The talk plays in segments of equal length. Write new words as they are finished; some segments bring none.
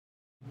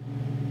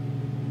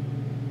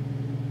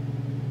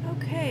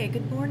Okay,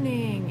 good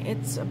morning.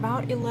 It's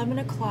about 11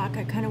 o'clock.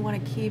 I kind of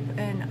want to keep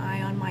an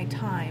eye on my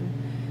time,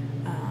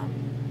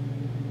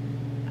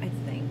 I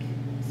think.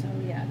 So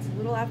yeah, it's a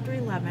little after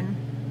 11.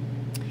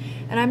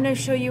 And I'm going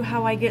to show you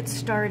how I get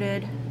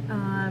started.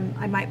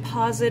 I might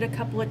pause it a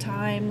couple of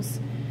times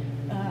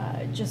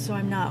just so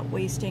I'm not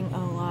wasting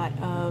a lot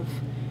of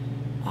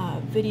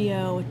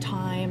video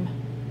time.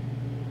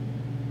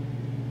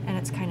 And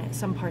it's kind of,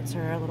 some parts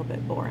are a little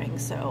bit boring,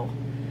 so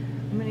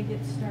I'm going to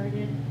get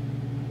started.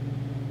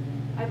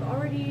 I've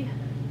already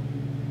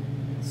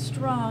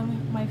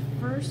strung my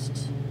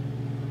first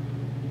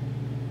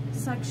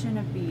section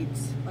of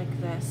beads like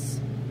this,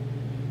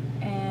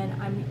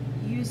 and I'm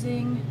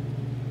using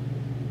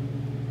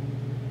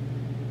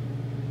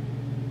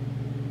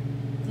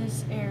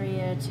this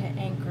area to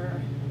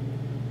anchor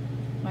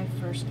my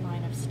first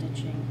line of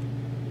stitching.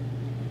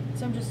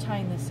 So I'm just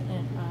tying this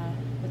in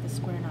with a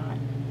square knot.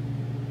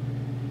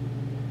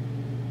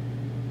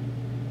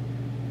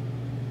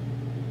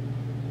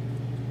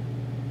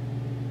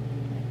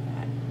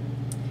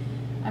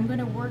 I'm going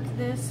to work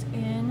this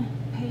in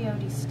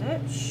peyote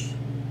stitch,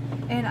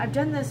 and I've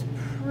done this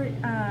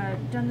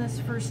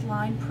first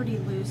line pretty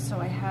loose, so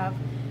I have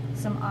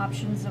some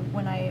options of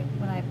when I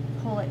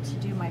pull it to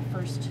do my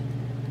first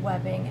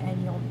webbing,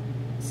 and you'll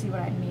see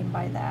what I mean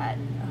by that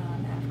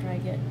after I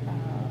get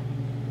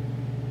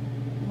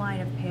a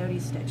line of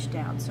peyote stitch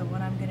down. So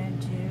what I'm going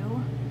to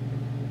do,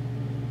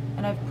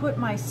 and I've put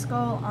my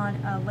skull on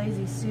a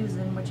Lazy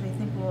Susan, which I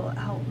think will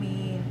help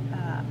me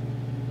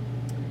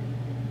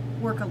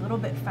work a little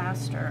bit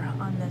faster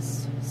on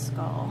this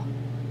skull.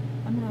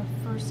 I'm going to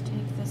first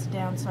take this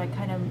down so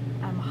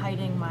I'm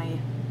hiding my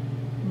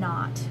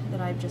knot that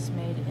I've just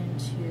made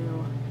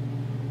into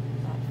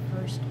that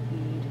first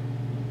bead.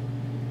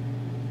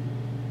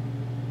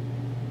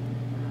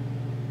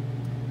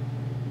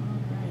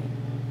 Alright.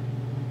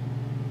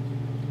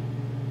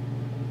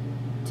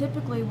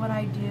 Typically what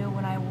I do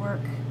when I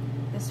work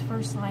this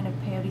first line of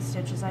peyote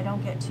stitches, I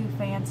don't get too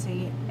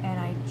fancy, and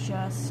I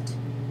just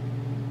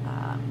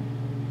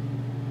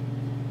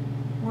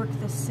work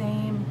the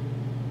same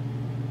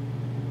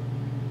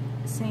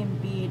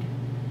bead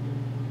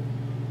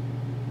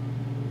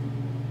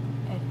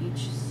at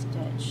each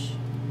stitch,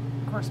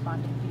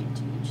 corresponding bead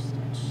to each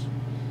stitch.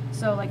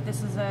 So like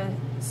this is a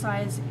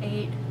size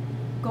 8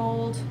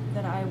 gold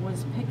that I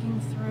was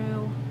picking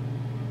through,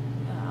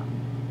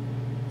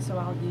 so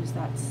I'll use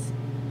that,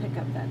 pick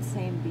up that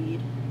same bead.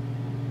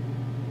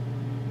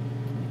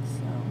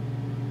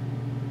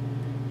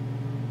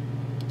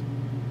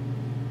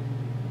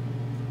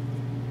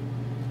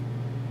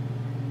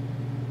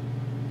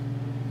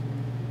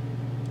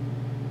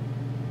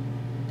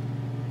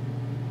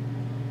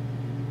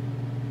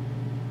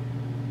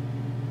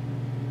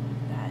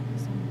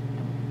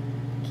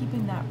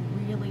 Keeping that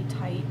really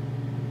tight.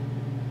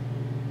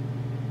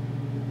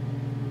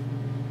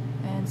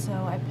 And so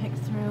I picked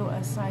through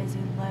a size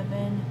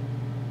 11.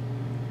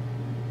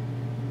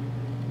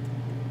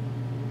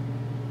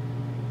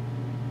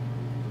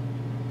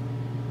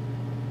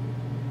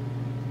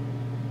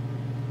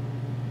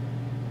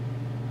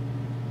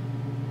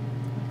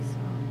 Like so.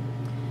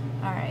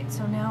 Alright,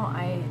 so now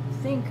I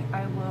think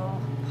I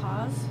will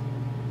pause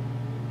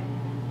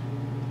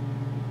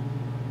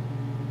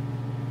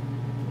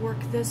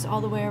work this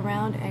all the way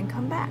around and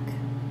come back.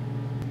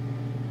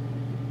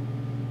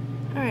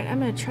 Alright, I'm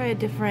going to try a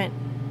different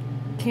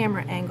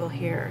camera angle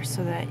here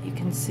so that you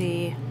can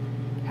see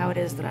how it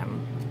is that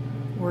I'm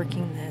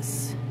working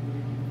this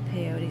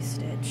peyote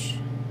stitch.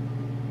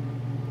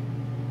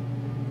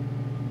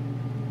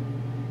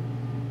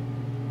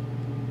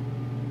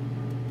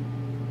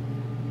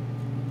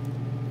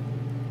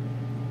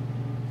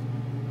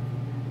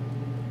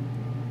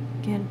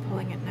 Again,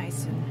 pulling it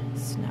nice and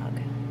snug.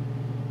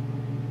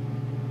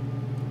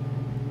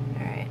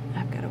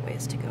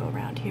 To go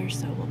around here,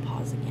 so we'll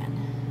pause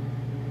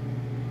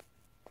again.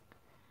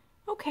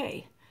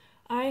 Okay,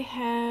 I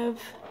have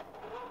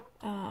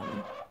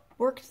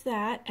worked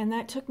that, and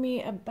that took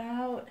me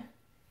about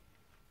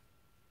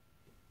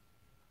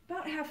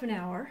half an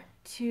hour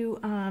to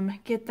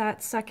get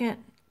that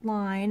second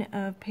line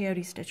of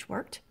peyote stitch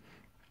worked.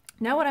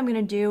 Now what I'm going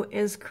to do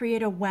is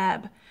create a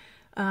web.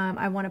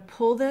 I want to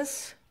pull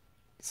this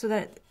so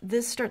that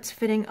this starts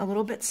fitting a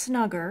little bit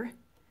snugger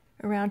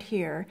around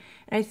here.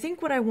 And I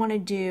think what I want to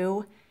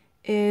do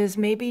is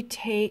maybe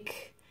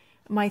take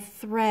my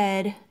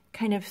thread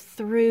kind of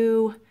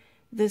through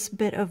this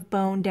bit of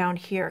bone down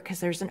here, because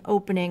there's an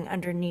opening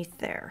underneath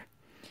there.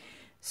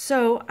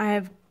 So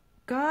I've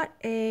got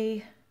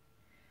a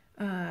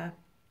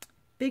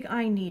big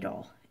eye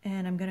needle,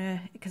 and I'm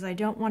gonna, because I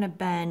don't want to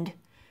bend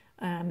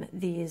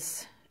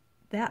these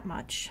that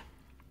much,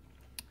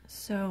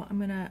 so I'm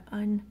gonna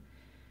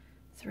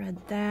unthread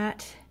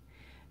that.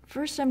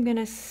 First I'm going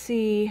to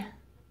see,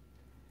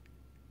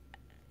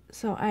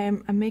 so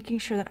I'm making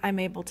sure that I'm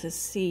able to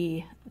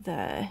see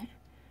the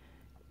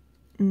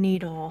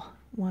needle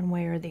one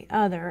way or the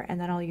other, and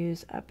then I'll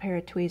use a pair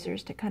of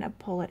tweezers to kind of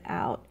pull it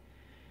out.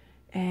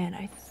 And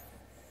I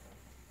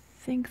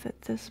think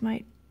that this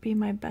might be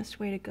my best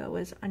way to go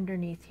is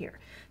underneath here.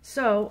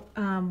 So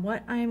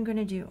what I'm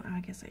gonna do,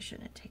 I guess I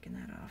shouldn't have taken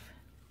that off.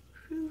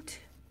 Shoot.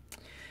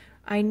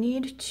 I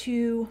need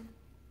to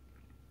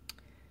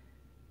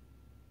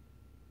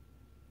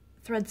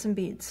thread some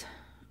beads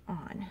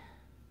on.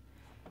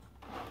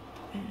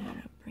 And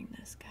I'll bring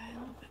this guy a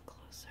little bit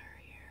closer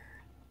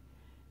here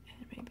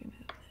and maybe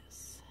move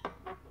this.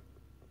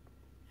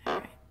 All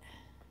right.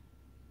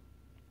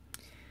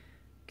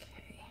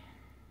 Okay.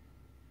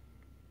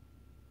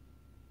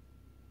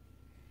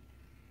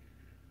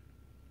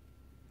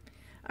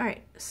 All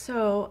right,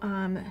 so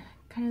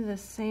kind of the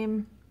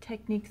same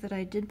technique that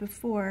I did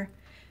before.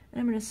 And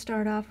I'm going to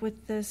start off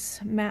with this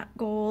matte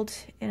gold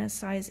in a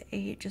size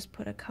 8, just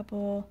put a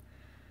couple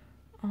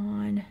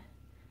on,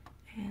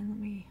 and let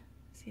me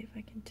see if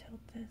I can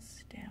tilt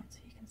this down so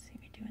you can see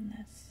me doing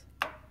this.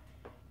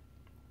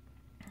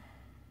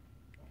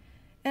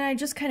 And I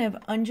just kind of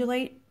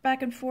undulate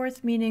back and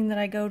forth, meaning that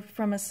I go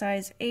from a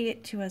size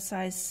 8 to a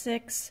size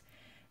 6,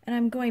 and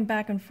I'm going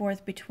back and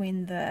forth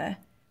between the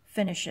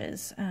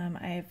finishes.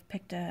 I've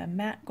picked a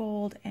matte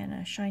gold and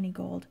a shiny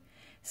gold,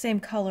 same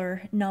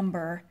color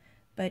number,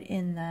 but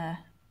in the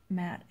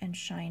matte and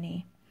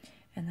shiny.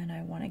 And then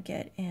I want to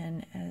get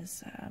in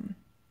as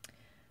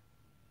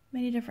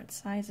many different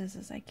sizes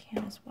as I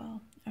can as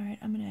well. All right,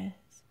 I'm going to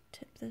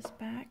tip this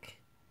back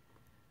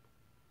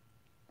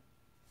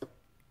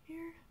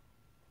here.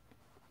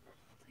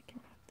 So I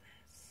can move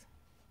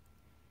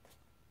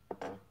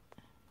this.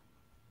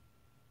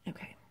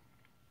 Okay.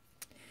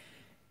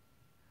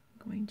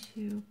 I'm going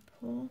to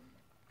pull.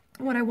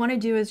 What I want to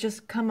do is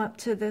just come up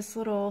to this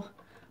little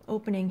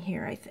opening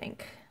here, I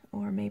think,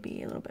 or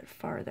maybe a little bit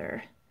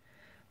farther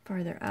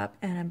up,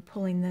 and I'm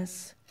pulling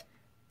this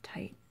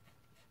tight.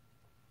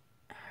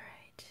 All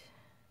right.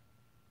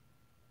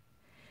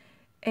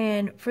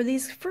 And for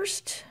these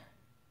first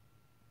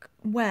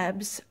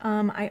webs,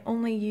 I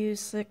only use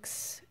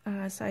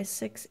size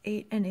 6,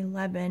 8, and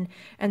 11,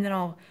 and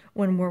then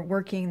when we're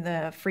working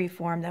the free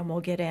form, then we'll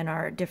get in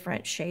our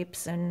different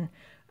shapes and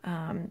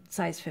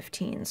size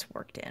 15s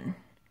worked in.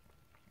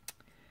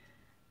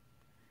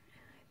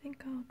 I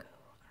think I'll go up.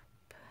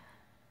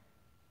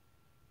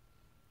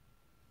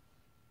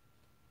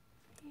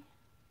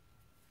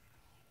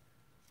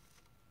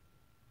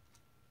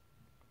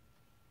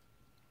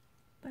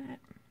 But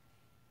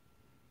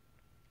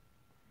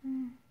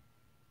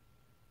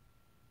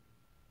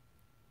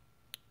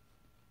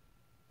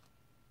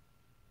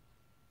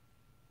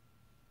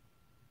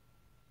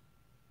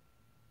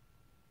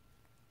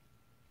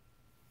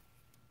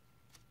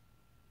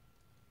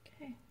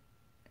okay,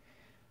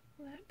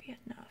 will that be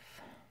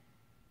enough?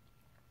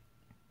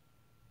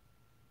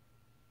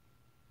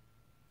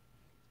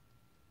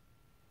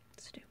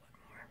 Let's do one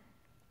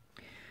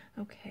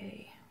more.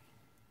 Okay.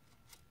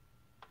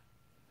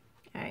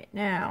 All right,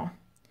 now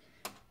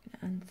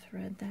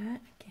unthread that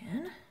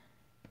again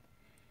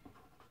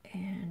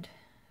and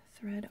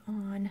thread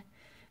on.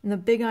 And the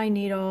big eye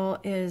needle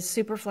is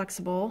super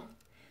flexible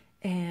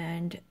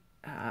and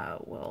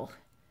will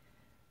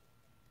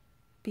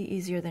be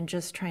easier than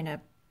just trying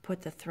to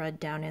put the thread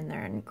down in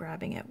there and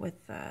grabbing it with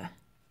the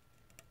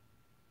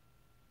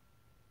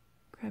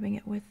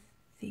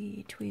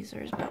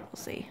tweezers, but we'll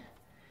see.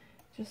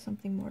 Just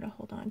something more to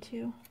hold on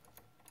to.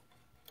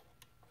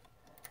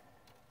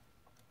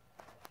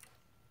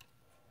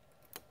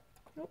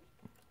 Nope.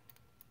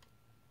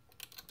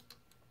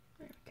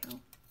 There we go.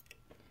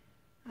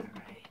 All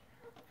right.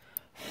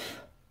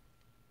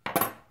 Okay,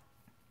 I'm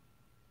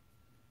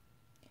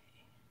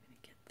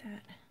gonna get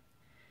that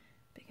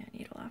big eye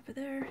needle off of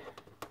there.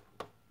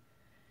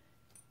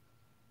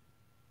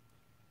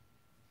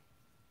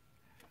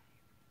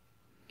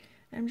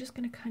 I'm just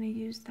going to kind of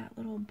use that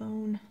little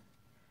bone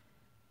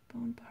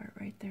part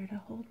right there to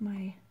hold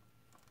my...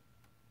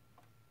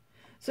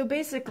 So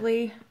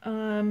basically,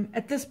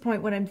 at this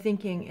point, what I'm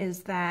thinking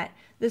is that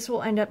this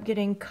will end up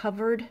getting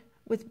covered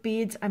with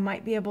beads. I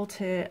might be able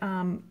to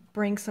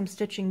bring some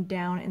stitching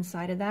down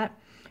inside of that,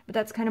 but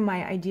that's kind of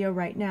my idea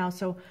right now.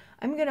 So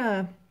I'm going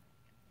to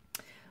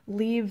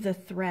leave the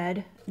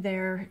thread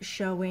there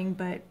showing,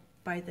 but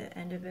by the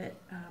end of it,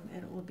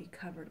 it will be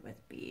covered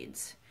with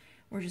beads.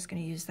 We're just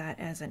going to use that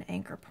as an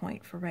anchor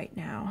point for right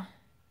now.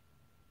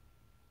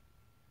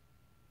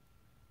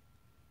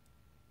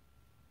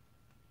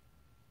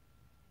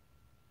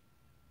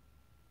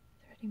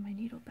 Threading my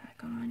needle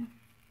back on.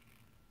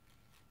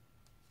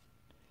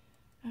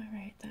 All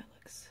right, that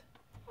looks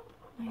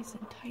nice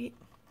and tight.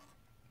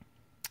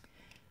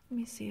 Let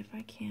me see if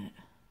I can't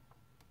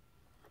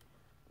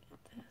get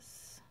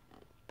this.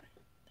 But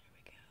there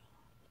we go.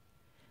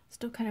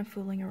 Still kind of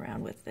fooling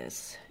around with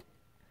this.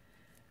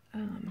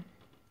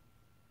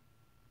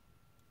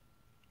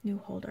 New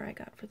holder I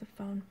got for the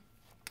phone.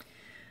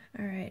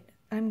 All right,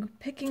 I'm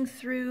picking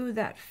through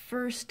that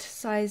first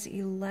size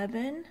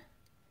 11,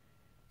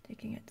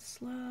 taking it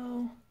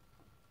slow,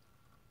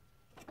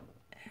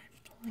 and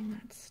pulling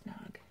that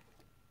snug.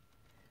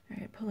 All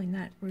right, pulling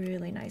that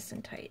really nice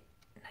and tight.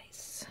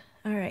 Nice.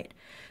 All right,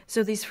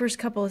 so these first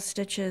couple of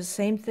stitches,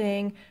 same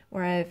thing,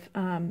 where I've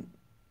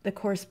the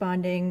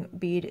corresponding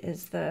bead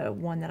is the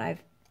one that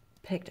I've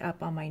picked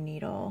up on my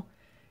needle.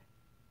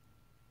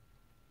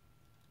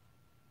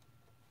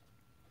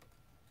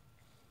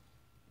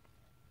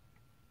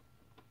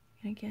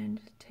 And again,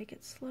 just take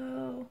it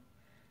slow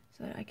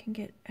so that I can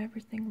get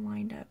everything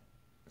lined up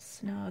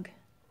snug.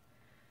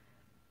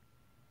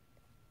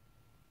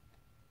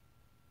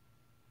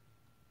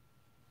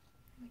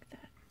 Like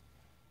that.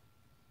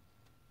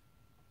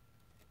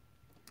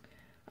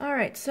 All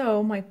right,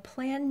 so my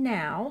plan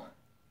now,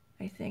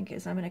 I think,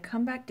 is I'm going to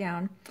come back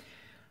down.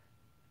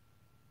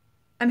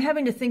 I'm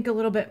having to think a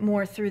little bit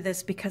more through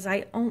this because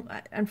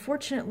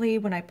unfortunately,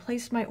 when I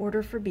placed my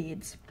order for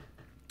beads,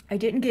 I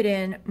didn't get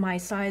in my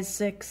size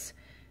 6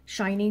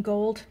 shiny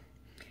gold.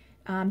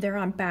 They're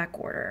on back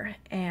order.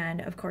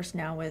 And of course,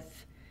 now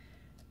with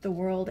the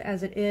world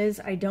as it is,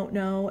 I don't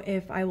know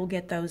if I will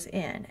get those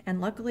in.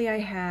 And luckily I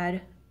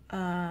had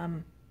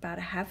about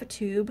a half a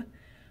tube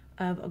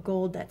of a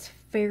gold that's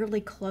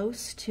fairly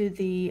close to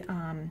the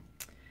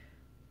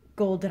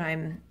gold that I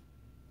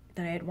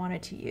had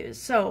wanted to use.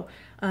 So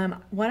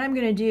what I'm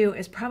going to do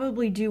is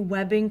probably do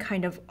webbing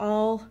kind of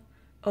all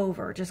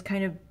over, just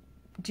kind of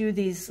do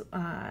these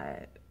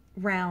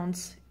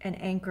rounds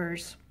and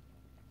anchors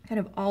kind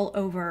of all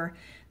over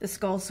the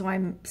skull, so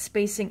I'm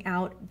spacing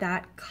out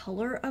that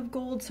color of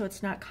gold so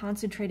it's not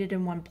concentrated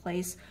in one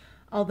place.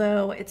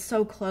 Although it's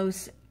so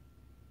close,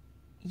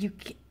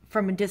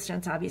 from a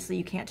distance obviously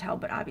you can't tell,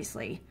 but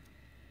obviously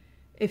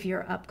if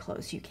you're up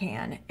close you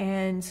can.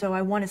 And so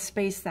I want to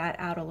space that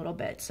out a little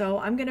bit. So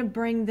I'm going to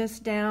bring this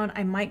down.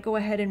 I might go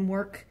ahead and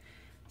work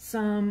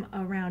some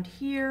around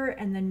here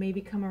and then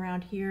maybe come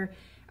around here.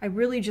 I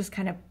really just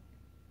kind of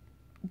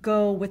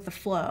go with the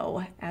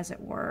flow, as it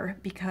were,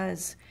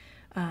 because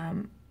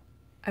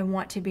I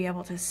want to be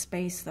able to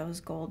space those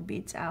gold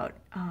beads out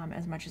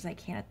as much as I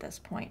can at this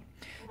point.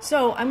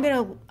 So I'm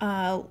going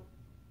to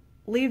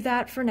leave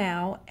that for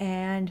now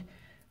and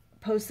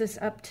post this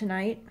up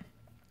tonight.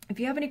 If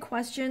you have any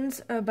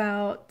questions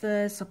about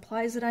the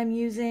supplies that I'm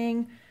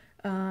using,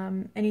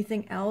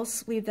 anything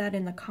else, leave that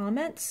in the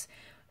comments.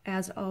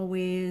 As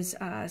always,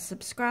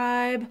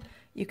 subscribe.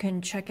 You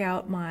can check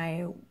out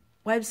my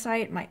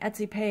website, my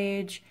Etsy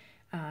page,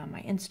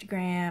 my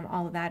Instagram.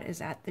 All of that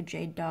is at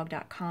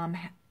thejadeDog.com.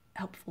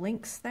 Helpful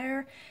links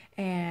there.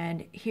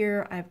 And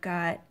here I've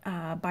got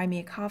buy me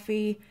a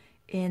coffee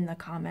in the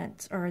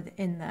comments or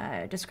in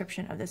the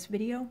description of this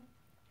video.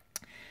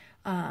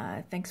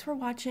 Thanks for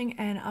watching,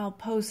 and I'll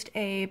post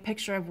a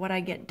picture of what I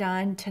get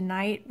done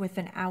tonight with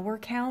an hour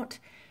count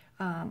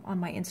on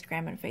my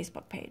Instagram and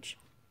Facebook page.